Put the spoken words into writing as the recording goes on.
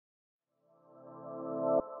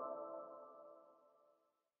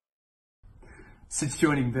Since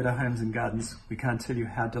joining Better Homes and Gardens, we can't tell you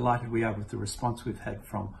how delighted we are with the response we've had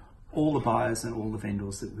from all the buyers and all the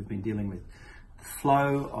vendors that we've been dealing with. The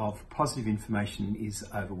flow of positive information is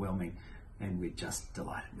overwhelming, and we're just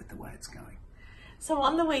delighted with the way it's going. So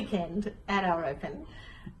on the weekend at our open,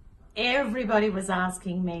 everybody was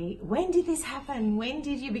asking me, when did this happen? When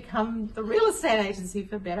did you become the real estate agency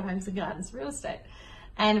for Better Homes and Gardens Real Estate?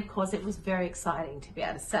 And of course, it was very exciting to be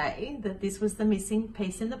able to say that this was the missing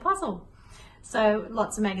piece in the puzzle. So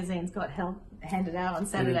lots of magazines got handed out on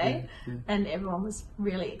Saturday, and everyone was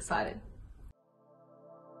really excited.